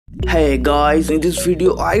Hey guys, in this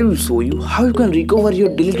video I will show you how you can recover your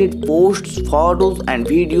deleted posts, photos and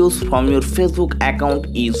videos from your Facebook account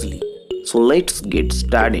easily. So let's get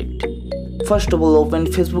started. First of all, open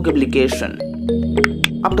Facebook application.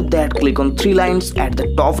 After that, click on three lines at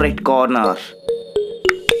the top right corner.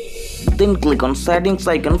 Then click on settings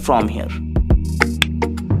icon from here.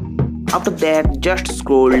 After that, just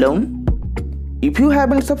scroll down. If you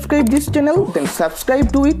haven't subscribed this channel, then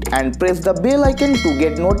subscribe to it and press the bell icon to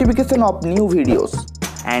get notification of new videos.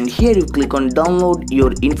 And here you click on download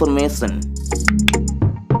your information.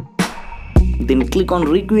 Then click on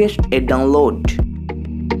request a download.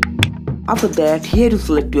 After that, here you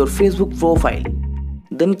select your Facebook profile.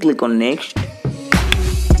 Then click on next.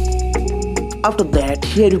 After that,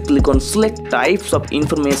 here you click on select types of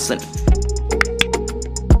information.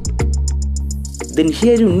 Then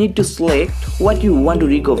here you need to select what you want to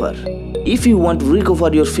recover. If you want to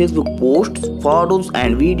recover your Facebook posts, photos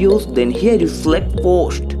and videos, then here you select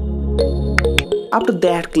post. After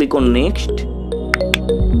that, click on next.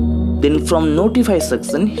 Then from notify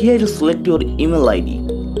section, here you select your email ID.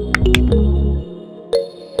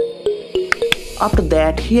 After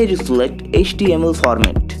that, here you select HTML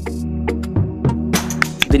format.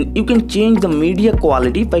 Then you can change the media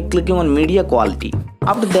quality by clicking on media quality.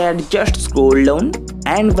 After that, just scroll down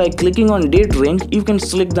and by clicking on date range, you can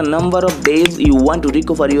select the number of days you want to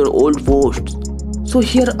recover your old posts. So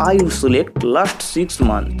here I will select last 6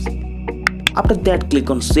 months. After that, click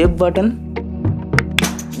on save button.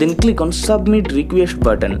 Then click on submit request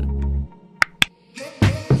button.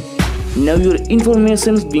 Now your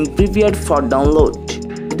information is being prepared for download.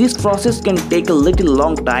 This process can take a little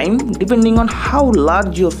long time depending on how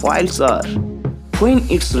large your files are. When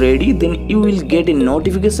it's ready, then you will get a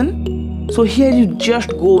notification. So here you just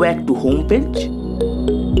go back to home page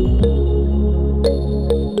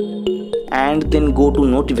and then go to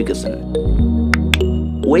notification.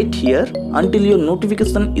 Wait here until your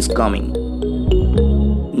notification is coming.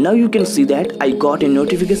 Now you can see that I got a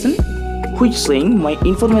notification which saying my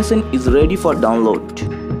information is ready for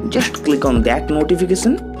download. Just click on that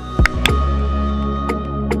notification.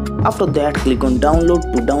 After that, click on download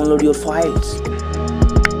to download your files.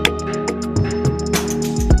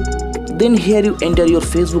 Then here you enter your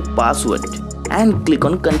Facebook password and click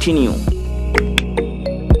on continue.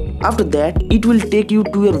 After that, it will take you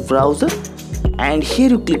to your browser and here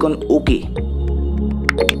you click on OK.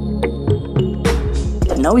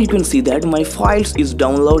 Now you can see that my files is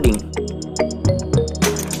downloading.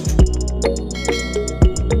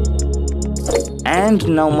 And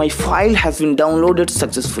now my file has been downloaded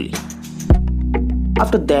successfully.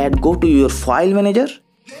 After that, go to your file manager.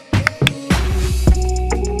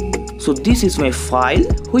 So this is my file,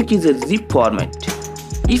 which is a zip format.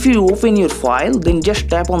 If you open your file, then just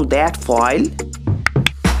tap on that file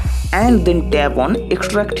and then tap on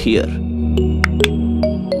extract here.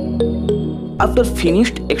 After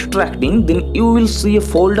finished extracting, then you will see a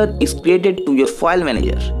folder is created to your file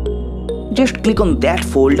manager. Just click on that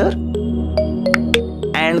folder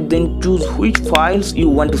and then choose which files you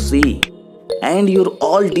want to see. And your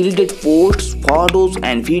all deleted posts, photos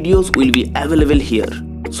and videos will be available here.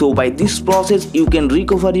 So by this process, you can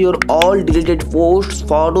recover your all deleted posts,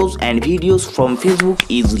 photos and videos from Facebook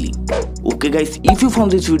easily. Okay guys, if you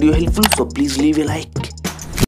found this video helpful, so please leave a like.